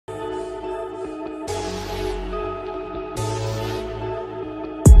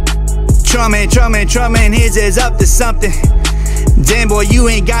Trumpman, his is up to something. Damn boy, you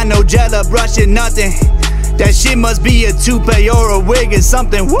ain't got no gel or brush or nothing. That shit must be a toupee or a wig or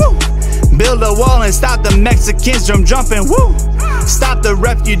something, woo. Build a wall and stop the Mexicans from jumping, woo. Stop the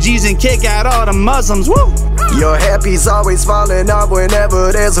refugees and kick out all the Muslims, woo. Your happy's always falling off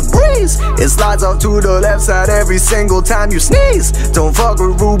whenever there's a breeze. It slides off to the left side every single time you sneeze. Don't fuck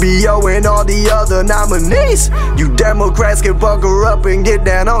with Rubio and all the other nominees. You Democrats can buckle up and get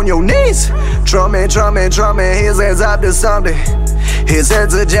down on your knees. Trumpman, his head's up to something. His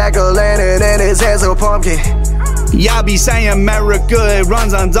head's a jack-o'-lantern and his head's a pumpkin. Y'all be saying America, it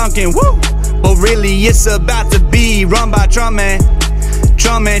runs on Duncan, woo. But really it's about to be run by Trumpman.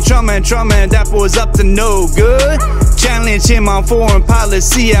 Trumpman, that boy's up to no good. Challenge him on foreign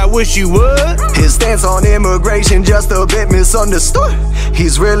policy, I wish you would. His stance on immigration just a bit misunderstood.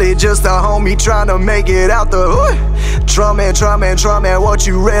 He's really just a homie trying to make it out the hood. Trumpman, what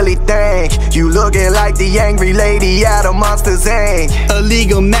you really think? You looking like the angry lady out of Monsters Inc.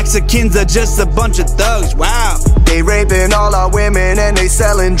 Illegal Mexicans are just a bunch of thugs, wow. They raping all our women and they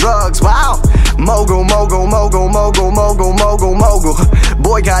selling drugs, wow. Mogul.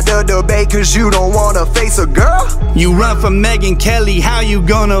 Boycott the debate cause you don't wanna face a girl. You run from Megyn Kelly, how you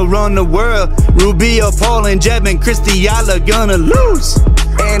gonna run the world? Rubio, Paul, and Jeb and Christie, y'all are gonna lose.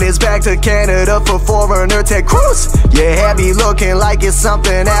 And it's back to Canada for foreigner Ted Cruz. Your hair be looking like it's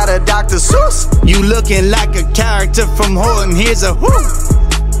something out of Dr. Seuss. You looking like a character from Horton, here's a whoo.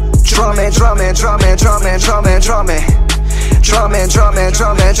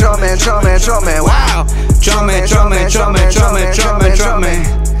 Trumpman, wow.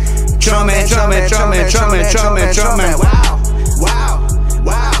 Trumpman, wow.